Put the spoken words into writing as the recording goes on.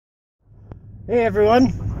Hey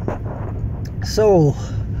everyone, so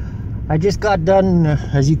I just got done,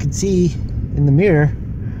 as you can see in the mirror,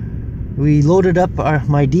 we loaded up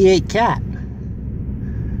my D8 cat.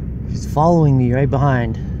 He's following me right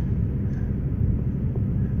behind.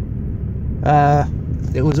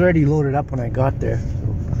 It was already loaded up when I got there,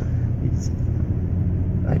 so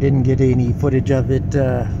I didn't get any footage of it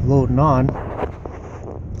loading on,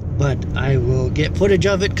 but I will get footage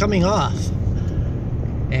of it coming off.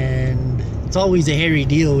 And it's always a hairy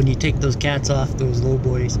deal when you take those cats off those low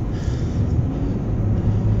boys.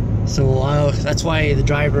 So that's why the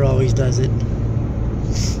driver always does it.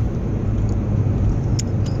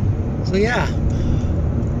 So yeah,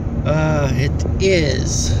 it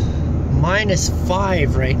is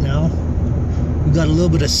 -5 right now. We got a little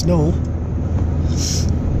bit of snow,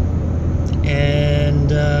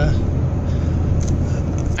 and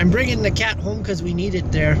I'm bringing the cat home because we need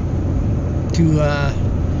it there to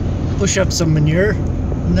push up some manure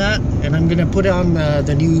and that, and I'm gonna put on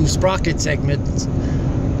the new sprocket segments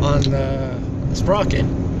on the sprocket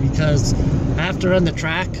because I have to run the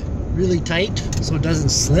track really tight so it doesn't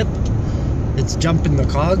slip. It's jumping the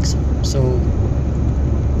cogs, so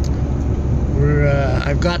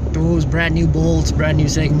I've got those brand new bolts, brand new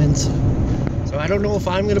segments, so I don't know if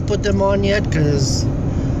I'm gonna put them on yet because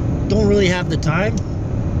don't really have the time,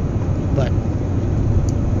 but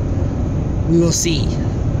we will see.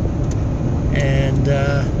 And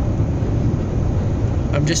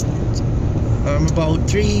I'm about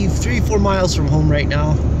 3-4 miles from home right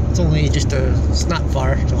now. It's only just it's not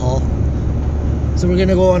far to haul, so we're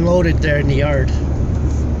gonna go unload it there in the yard.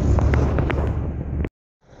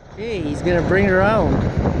 Hey, he's gonna bring it around.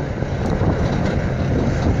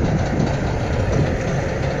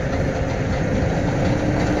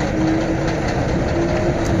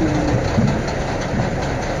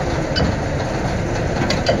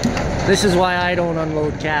 This is why I don't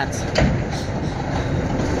unload cats.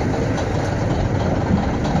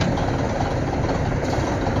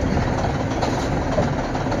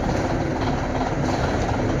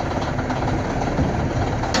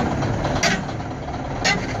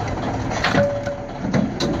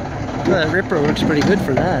 Well, that ripper works pretty good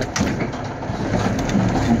for that.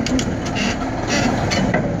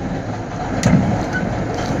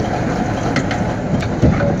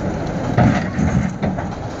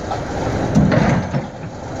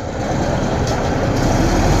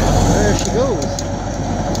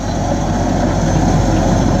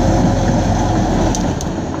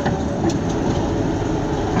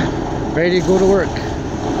 Ready to go to work.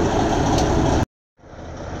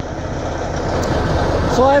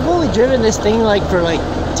 So I've only driven this thing for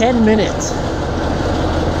 10 minutes.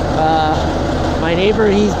 My neighbor,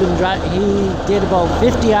 he did about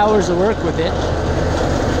 50 hours of work with it.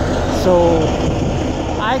 So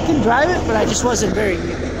I can drive it, but I just wasn't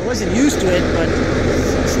used to it, but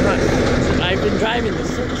it's not. I've been driving the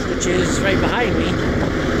 6, which is right behind me.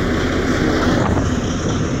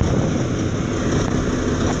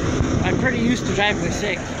 Pretty used to driving the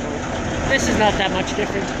 6. This is not that much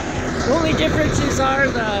different. The only differences are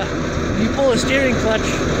you pull a steering clutch,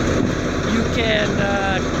 you can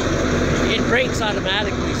it brakes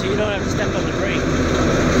automatically, so you don't have to step on the brake.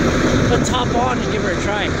 Let's hop on and give her a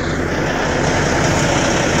try.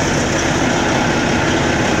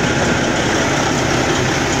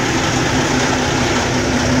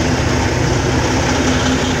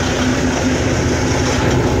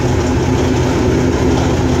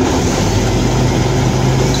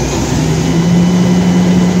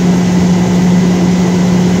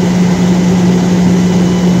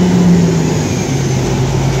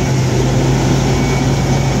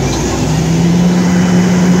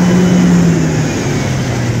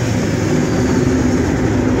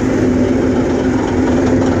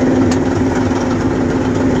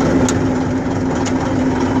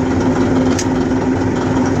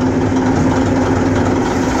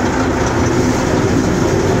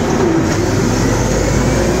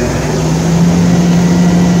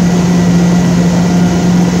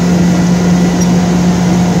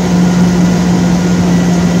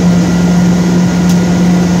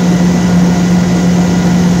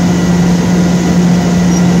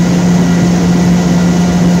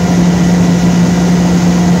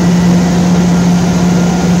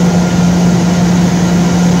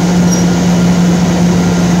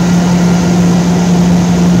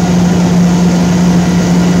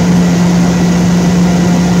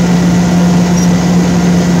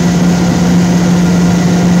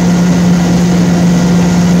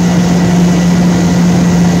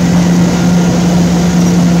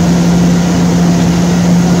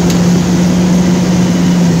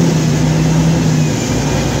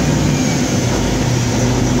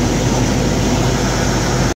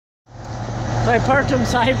 I parked them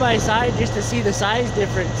side by side just to see the size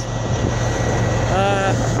difference.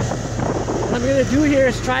 What I'm gonna do here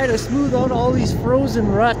is try to smooth out all these frozen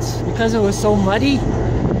ruts because it was so muddy.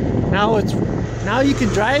 Now you can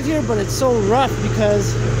drive here, but it's so rough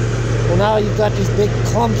because, well, now you've got these big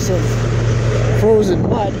clumps of frozen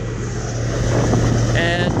mud.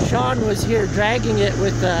 And Sean was here dragging it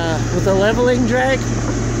with a leveling drag,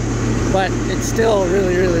 but it's still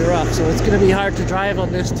really, really rough. So it's gonna be hard to drive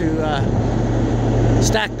on this to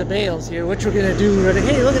stack the bales here, which we're gonna do.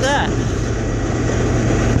 Hey, look at that!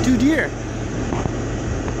 2 deer.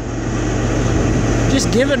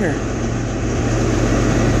 Just giving her.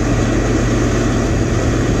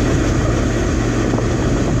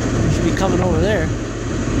 Should be coming over there.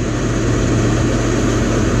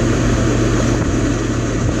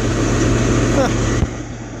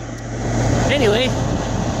 Anyway,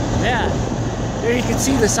 yeah, there you can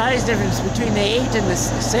see the size difference between the 8 and the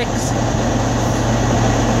 6.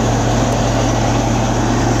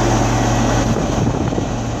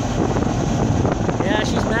 Yeah,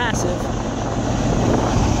 she's massive.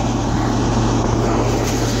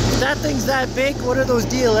 If that thing's that big, what are those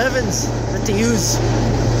D11s that they use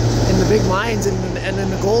in the big mines and in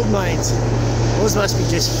the gold mines? Those must be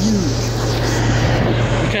just huge.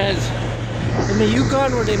 Because in the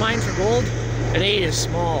Yukon where they mine for gold, an 8 is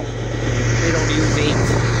small. They don't use 8s.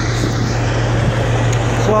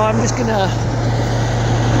 So I'm just gonna...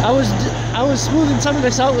 I was smoothing some of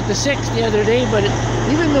this out with the 6 the other day, but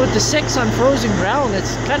even with the 6 on frozen ground,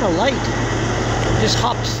 it's kind of light. It just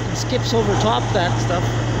hops and skips over top that stuff.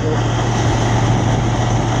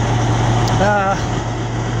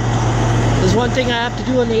 There's one thing I have to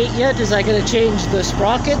do on the 8 yet, is I gotta change the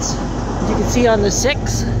sprockets. As you can see on the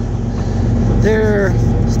 6, they're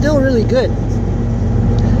still really good.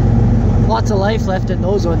 Lots of life left in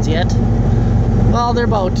those ones yet. Well, they're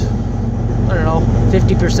about, I don't know,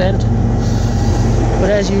 50%. But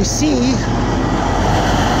as you see,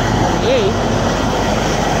 on the 8,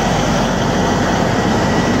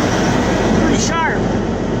 pretty sharp.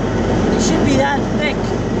 They should be that thick.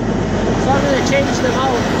 So I'm going to change them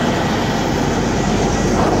out.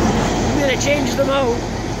 I'm going to change them out.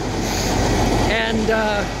 And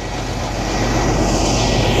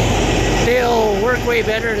they'll work way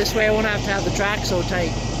better. This way I won't have to have the track so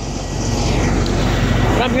tight.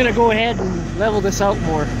 But I'm going to go ahead and level this out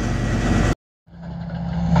more.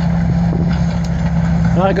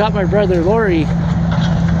 Now I got my brother Lori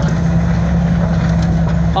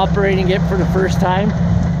operating it for the first time.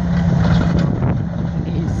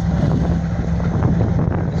 He's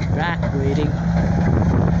back waiting.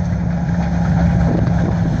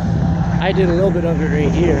 I did a little bit of it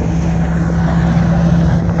right here.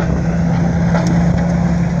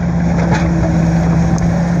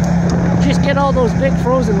 Just get all those big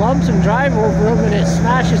frozen lumps and drive over them and it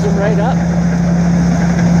smashes them right up.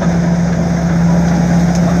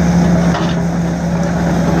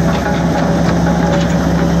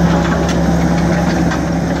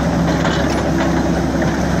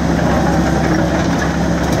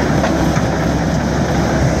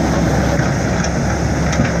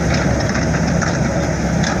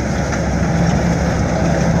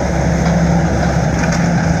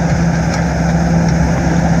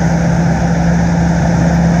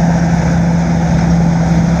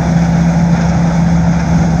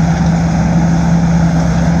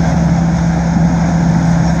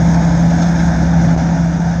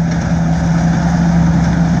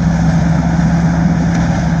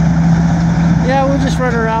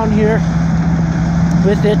 Run around here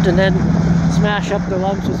with it and then smash up the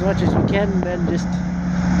lumps as much as we can, and then just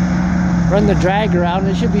run the drag around.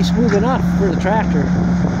 It should be smooth enough for the tractor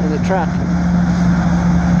or the truck.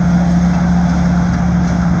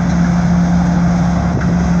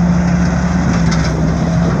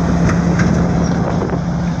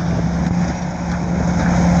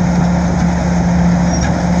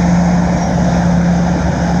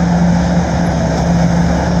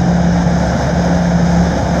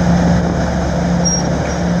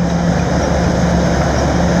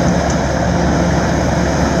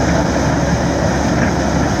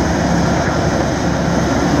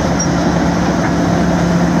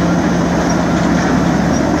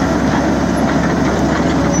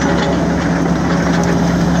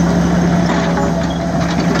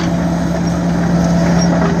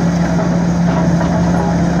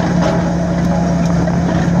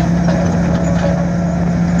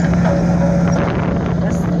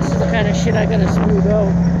 Shit I gotta smooth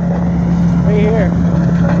out right here.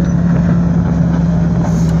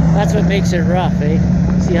 That's what makes it rough, eh?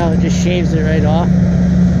 See how it just shaves it right off?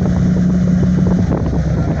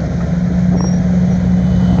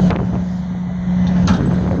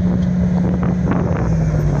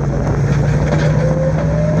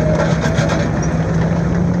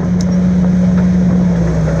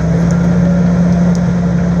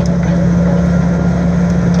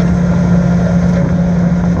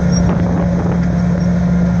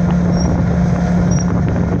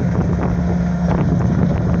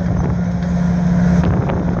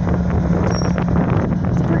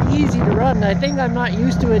 easy to run. I think I'm not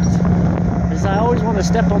used to it, because I always want to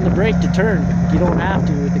step on the brake to turn. You don't have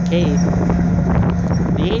to with the K.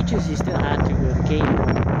 The H's you still have to with the K.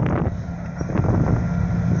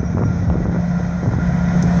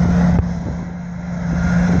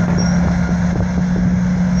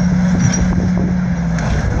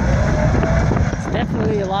 It's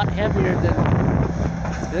definitely a lot heavier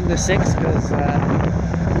than the 6, because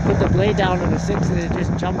you put the blade down on the 6 and it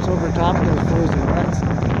just jumps over top of those frozen ruts.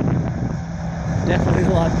 Definitely a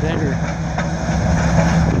lot better.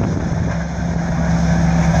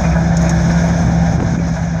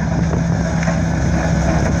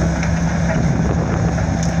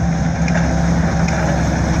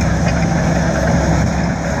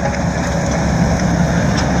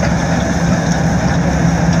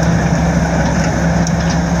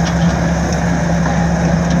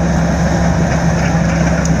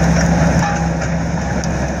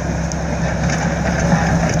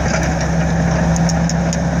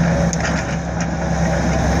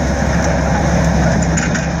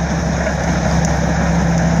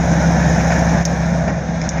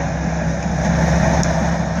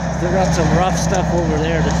 They've got some rough stuff over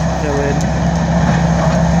there to fill in.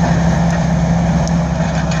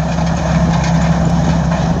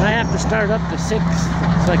 And I have to start up the 6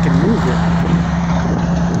 so I can move it.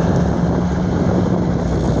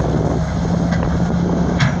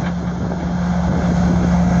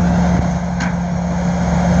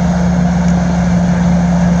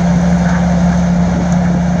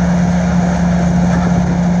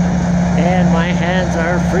 And my hands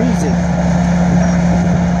are freezing.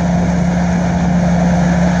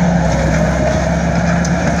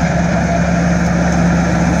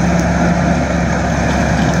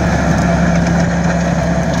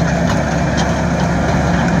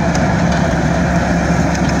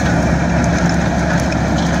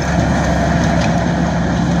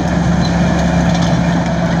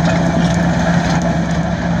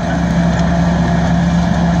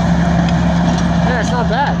 Not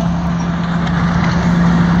bad.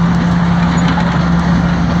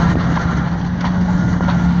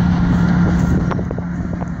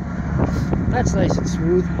 That's nice and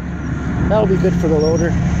smooth. That'll be good for the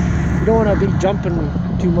loader. You don't want to be jumping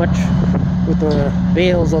too much with the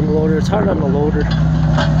bales on the loader. It's hard on the loader.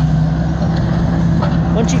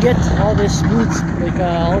 Once you get all this smooth, like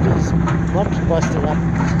all these bumps busted up,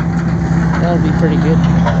 that'll be pretty good.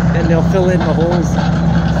 Then they'll fill in the holes.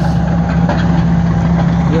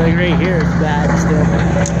 Like right here, it's bad still.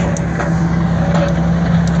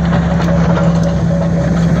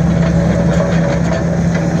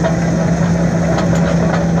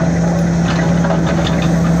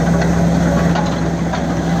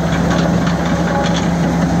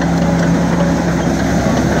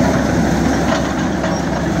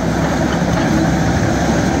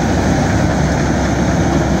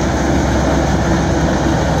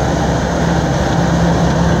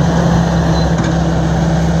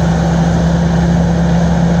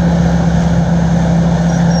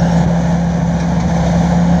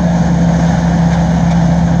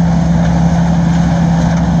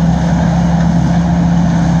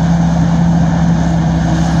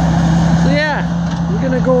 We're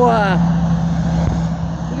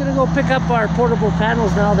gonna go pick up our portable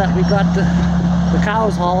panels now that we got the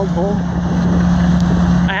cows hauled home.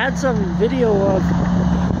 I had some video of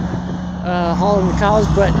hauling the cows,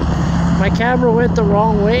 but my camera went the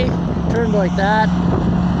wrong way. It turned like that.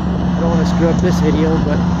 I don't want to screw up this video,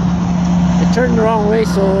 but it turned the wrong way,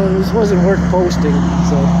 so it wasn't worth posting.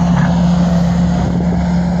 So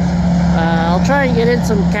I'll try and get in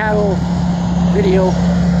some cattle video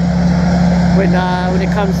when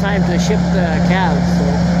it comes time to ship the calves. So.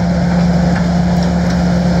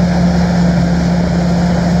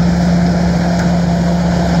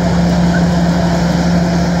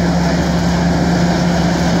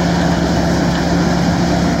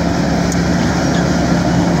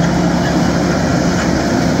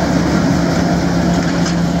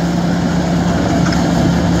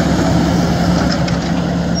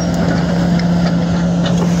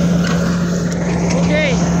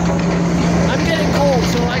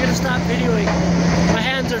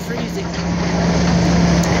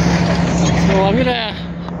 So I'm gonna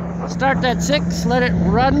start that 6, let it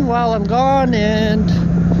run while I'm gone, and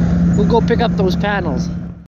we'll go pick up those panels.